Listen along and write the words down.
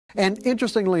And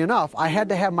interestingly enough, I had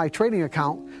to have my trading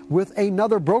account with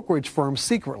another brokerage firm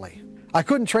secretly. I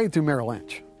couldn't trade through Merrill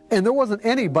Lynch. And there wasn't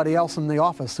anybody else in the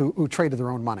office who traded their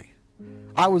own money.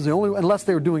 I was the only, unless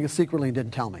they were doing it secretly and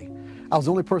didn't tell me. I was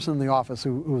the only person in the office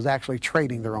who was actually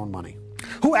trading their own money.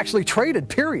 Who actually traded,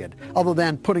 period, other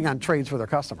than putting on trades for their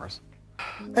customers.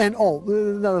 And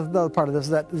another part of this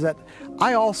is that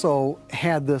I also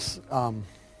had this, I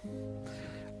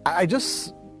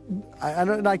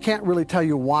can't really tell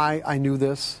you why I knew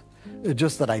this, it's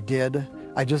just that I did.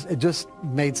 It just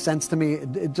made sense to me.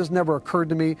 It just never occurred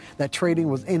to me that trading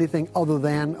was anything other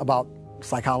than about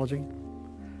psychology.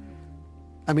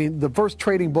 I mean, the first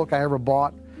trading book I ever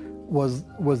bought was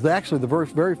actually the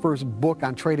very first book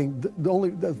on trading,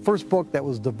 the first book that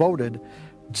was devoted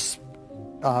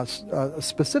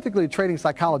specifically to trading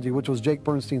psychology, which was Jake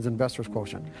Bernstein's Investor's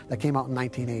Quotient, that came out in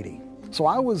 1980. So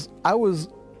I was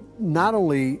not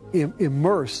only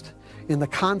immersed in the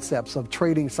concepts of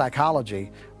trading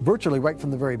psychology virtually right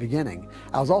from the very beginning,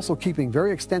 I was also keeping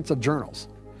very extensive journals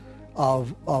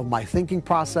of my thinking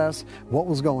process, what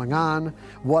was going on,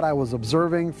 what I was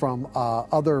observing from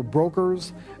other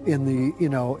brokers in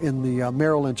the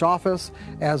Merrill Lynch office,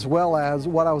 as well as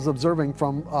what I was observing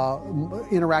from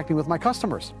interacting with my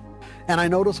customers. And I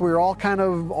noticed we were all kind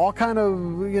of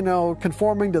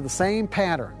conforming to the same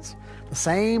patterns, the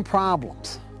same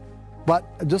problems.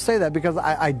 But just say that because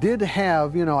I did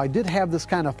have this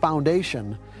kind of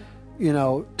foundation,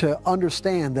 to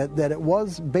understand that it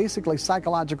was basically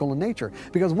psychological in nature.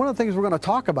 Because one of the things we're going to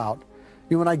talk about,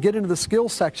 when I get into the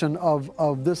skills section of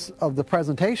the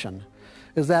presentation,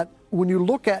 is that when you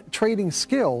look at trading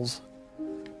skills,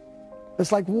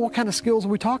 it's like, well, what kind of skills are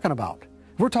we talking about?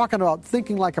 If we're talking about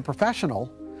thinking like a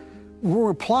professional, we're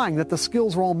implying that the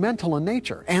skills are all mental in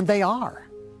nature, and they are.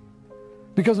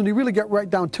 Because when you really get right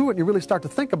down to it and you really start to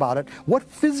think about it, what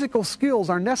physical skills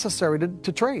are necessary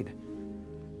to trade?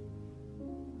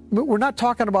 We're not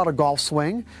talking about a golf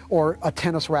swing or a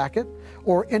tennis racket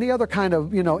or any other kind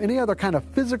of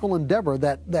physical endeavor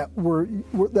that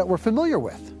we're familiar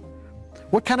with.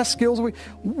 What kind of skills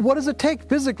what does it take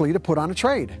physically to put on a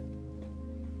trade?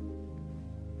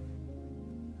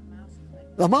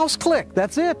 The mouse click,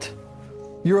 that's it.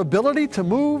 Your ability to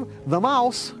move the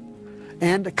mouse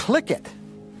and click it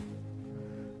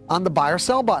on the buy or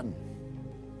sell button.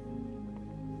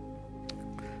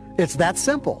 It's that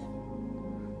simple.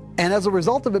 And as a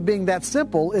result of it being that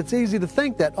simple, it's easy to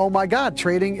think that, oh my God,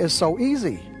 trading is so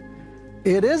easy.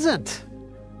 It isn't,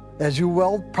 as you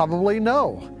well probably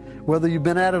know, whether you've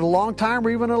been at it a long time or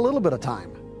even a little bit of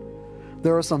time.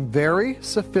 There are some very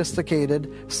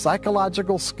sophisticated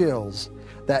psychological skills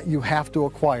that you have to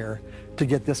acquire to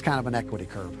get this kind of an equity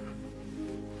curve.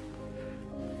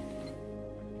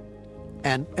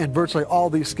 And virtually all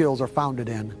these skills are founded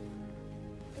in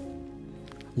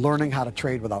learning how to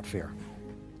trade without fear.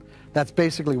 That's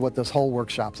basically what this whole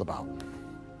workshop's about,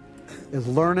 is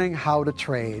learning how to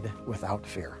trade without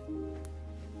fear.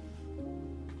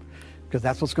 Because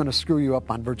that's what's going to screw you up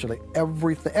on virtually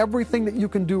everything. Everything that you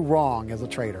can do wrong as a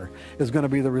trader is going to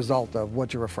be the result of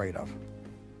what you're afraid of,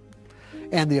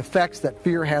 and the effects that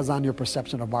fear has on your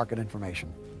perception of market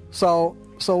information. So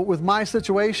with my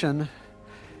situation,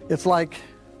 it's like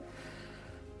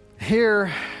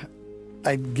here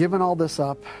I'd given all this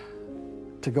up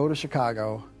to go to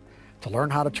Chicago to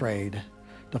learn how to trade,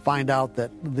 to find out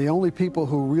that the only people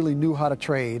who really knew how to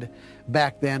trade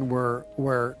back then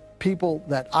were people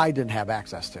that I didn't have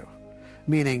access to.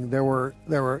 Meaning there were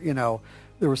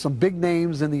some big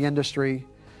names in the industry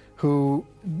who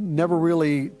never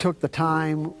really took the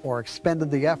time or expended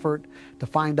the effort to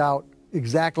find out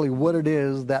exactly what it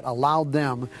is that allowed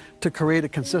them to create a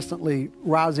consistently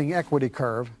rising equity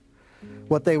curve.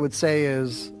 What they would say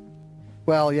is,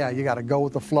 well, yeah, you got to go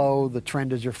with the flow. The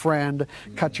trend is your friend.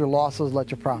 Cut your losses, let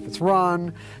your profits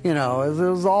run.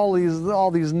 There's all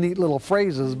these neat little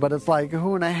phrases, but it's like,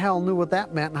 who in the hell knew what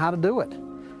that meant and how to do it?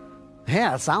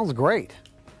 Yeah, it sounds great.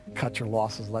 Cut your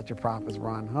losses, let your profits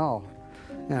run. Oh,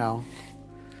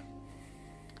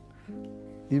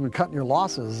 even cutting your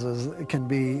losses can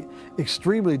be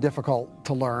extremely difficult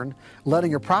to learn.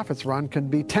 Letting your profits run can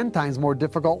be 10 times more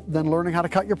difficult than learning how to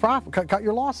cut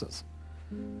your losses.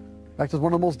 In fact, it's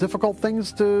one of the most difficult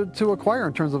things to acquire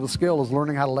in terms of a skill is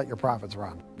learning how to let your profits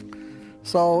run.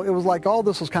 So it was like all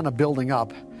this was kind of building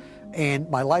up, and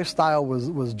my lifestyle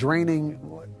was draining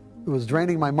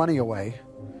my money away.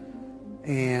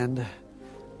 And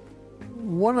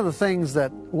one of the things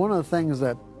that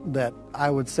I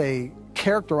would say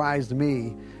characterized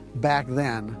me back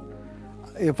then,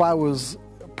 if I was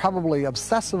probably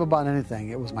obsessive about anything,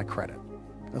 it was my credit.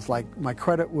 It's like my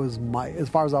credit was as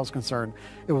far as I was concerned,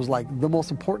 it was like the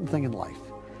most important thing in life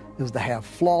is to have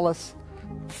flawless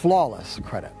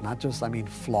credit. Not just, I mean,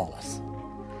 flawless.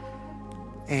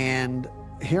 And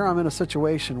here I'm in a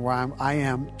situation where I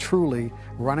am truly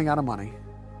running out of money.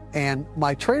 And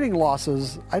my trading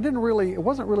losses, it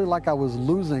wasn't really like I was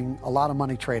losing a lot of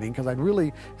money trading, because I'd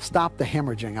really stopped the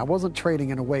hemorrhaging. I wasn't trading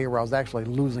in a way where I was actually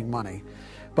losing money,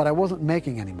 but I wasn't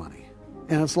making any money.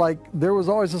 And it's like there was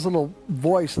always this little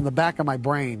voice in the back of my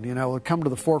brain, it would come to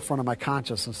the forefront of my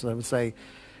consciousness that would say,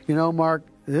 Mark,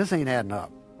 this ain't adding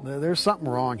up. There's something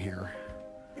wrong here.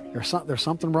 There's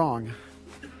something wrong.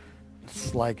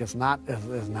 It's like it's not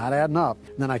adding up.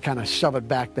 And then I kind of shove it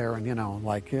back there and,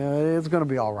 it's going to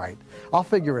be all right. I'll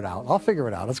figure it out.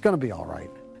 It's going to be all right.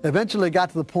 Eventually it got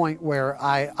to the point where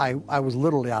I was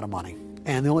literally out of money.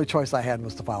 And the only choice I had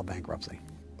was to file bankruptcy.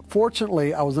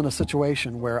 Fortunately, I was in a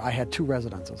situation where I had two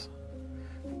residences,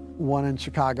 one in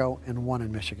Chicago and one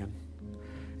in Michigan.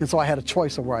 And so I had a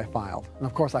choice of where I filed. And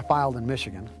of course I filed in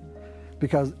Michigan,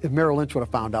 because if Merrill Lynch would have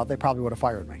found out, they probably would have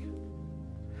fired me.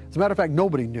 As a matter of fact,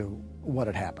 nobody knew what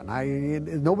had happened.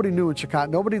 Nobody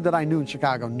that I knew in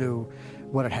Chicago knew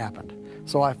what had happened.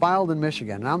 So I filed in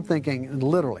Michigan, and I'm thinking,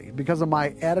 literally, because of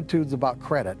my attitudes about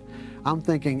credit, I'm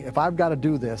thinking, if I've got to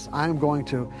do this, I'm going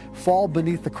to fall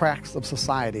beneath the cracks of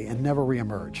society and never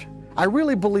reemerge. I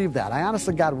really believe that. I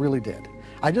honestly, God, really did.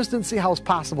 I just didn't see how it's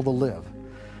possible to live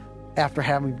after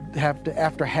having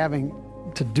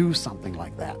to do something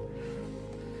like that.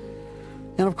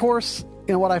 And of course,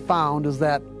 what I found is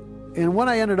that, and when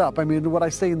I ended up, what I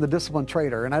say in The Disciplined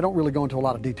Trader, and I don't really go into a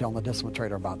lot of detail in The Disciplined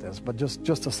Trader about this, but just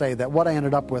to say that what I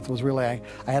ended up with was really, I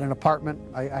had an apartment,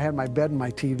 I had my bed and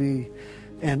my TV,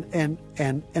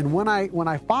 and when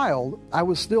I filed, I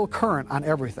was still current on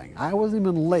everything. I wasn't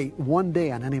even late one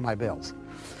day on any of my bills.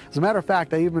 As a matter of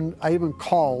fact, I even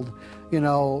called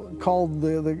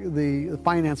the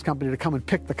finance company to come and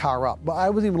pick the car up. But I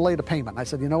was even late a payment. I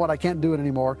said, you know what, I can't do it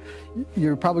anymore.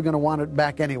 You're probably going to want it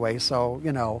back anyway. So,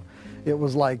 it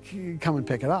was like, come and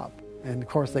pick it up. And of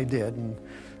course they did. And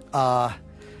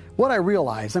what I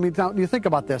realized, now you think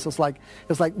about this, it's like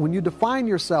when you define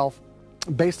yourself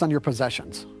based on your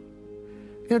possessions,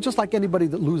 just like anybody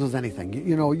that loses anything,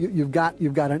 you've got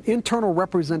an internal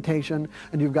representation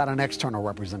and you've got an external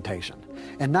representation.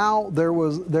 And now there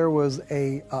was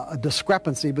a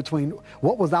discrepancy between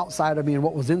what was outside of me and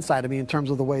what was inside of me in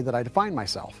terms of the way that I define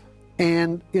myself.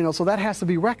 And, so that has to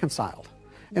be reconciled.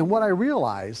 And what I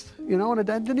realized, and it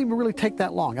didn't even really take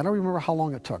that long. I don't remember how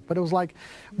long it took, but it was like,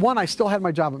 one, I still had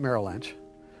my job at Merrill Lynch.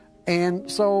 And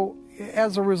so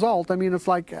as a result, it's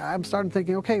like I'm starting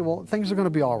thinking, okay, well, things are going to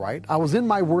be all right. I was in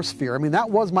my worst fear. That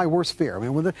was my worst fear.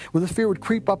 When the fear would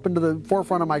creep up into the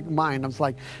forefront of my mind, I was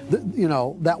like,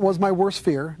 that was my worst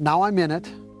fear. Now I'm in it,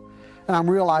 and I'm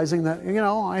realizing that,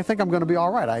 I think I'm going to be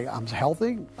all right. I'm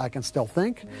healthy. I can still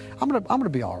think. I'm going to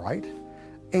be all right.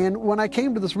 And when I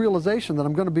came to this realization that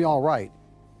I'm going to be all right,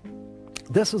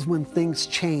 this is when things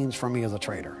change for me as a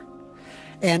trader.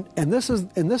 And this is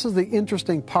the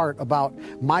interesting part about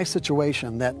my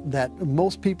situation that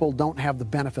most people don't have the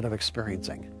benefit of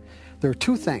experiencing. There are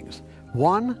two things.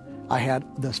 One, I had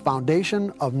this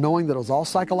foundation of knowing that it was all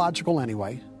psychological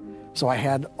anyway. So I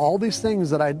had all these things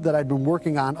that I'd been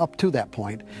working on up to that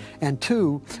point. And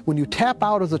two, when you tap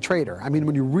out as a trader,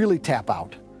 when you really tap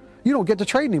out, you don't get to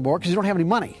trade anymore because you don't have any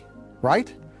money,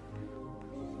 right?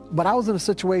 But I was in a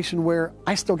situation where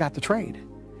I still got to trade.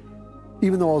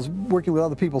 Even though I was working with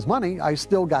other people's money, I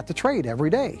still got to trade every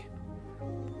day.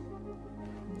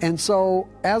 And so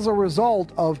as a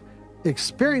result of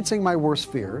experiencing my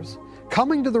worst fears,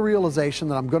 coming to the realization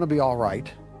that I'm going to be all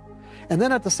right, and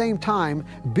then at the same time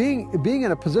being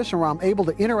in a position where I'm able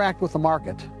to interact with the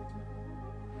market,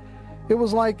 it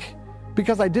was like,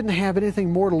 because I didn't have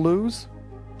anything more to lose,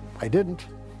 I didn't.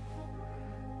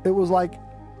 It was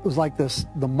like this,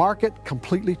 the market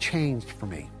completely changed for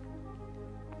me.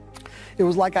 It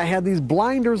was like I had these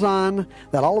blinders on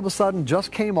that all of a sudden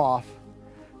just came off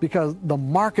because the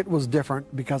market was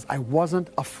different, because I wasn't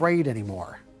afraid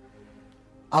anymore.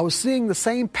 I was seeing the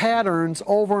same patterns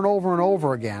over and over and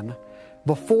over again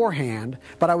beforehand,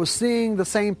 but I was seeing the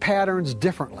same patterns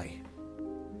differently.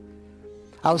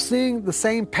 I was seeing the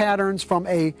same patterns from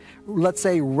a, let's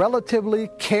say, relatively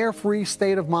carefree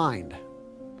state of mind.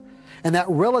 And that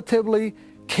relatively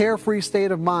carefree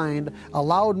state of mind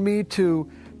allowed me to,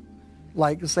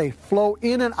 like, say, flow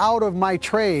in and out of my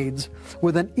trades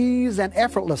with an ease and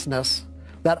effortlessness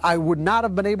that I would not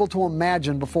have been able to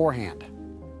imagine beforehand.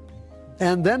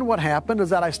 And then what happened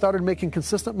is that I started making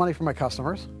consistent money for my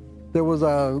customers. There was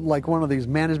one of these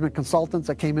management consultants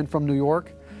that came in from New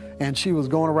York, and she was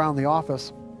going around the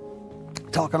office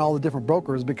talking to all the different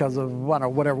brokers because of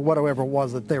whatever it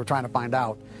was that they were trying to find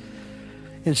out.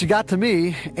 And she got to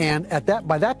me, and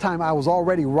by that time I was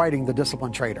already writing The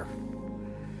Disciplined Trader.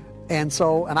 And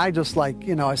I just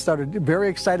I started very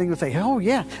exciting to say, oh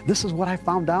yeah, this is what I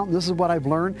found out, and this is what I've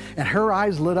learned. And her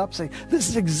eyes lit up saying, this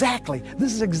is exactly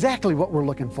what we're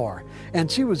looking for.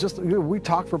 And she was we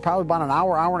talked for probably about an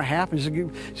hour and a half, and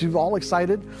she was all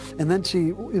excited. And then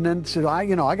she said,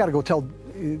 I got to go tell, well,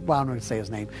 I'm not going to say his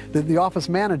name, the office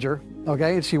manager,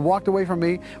 okay? And she walked away from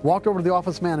me, walked over to the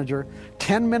office manager.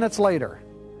 10 minutes later,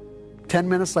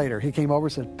 he came over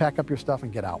and said, pack up your stuff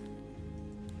and get out.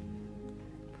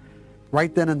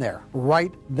 Right then and there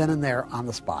on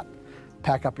the spot.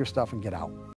 Pack up your stuff and get out.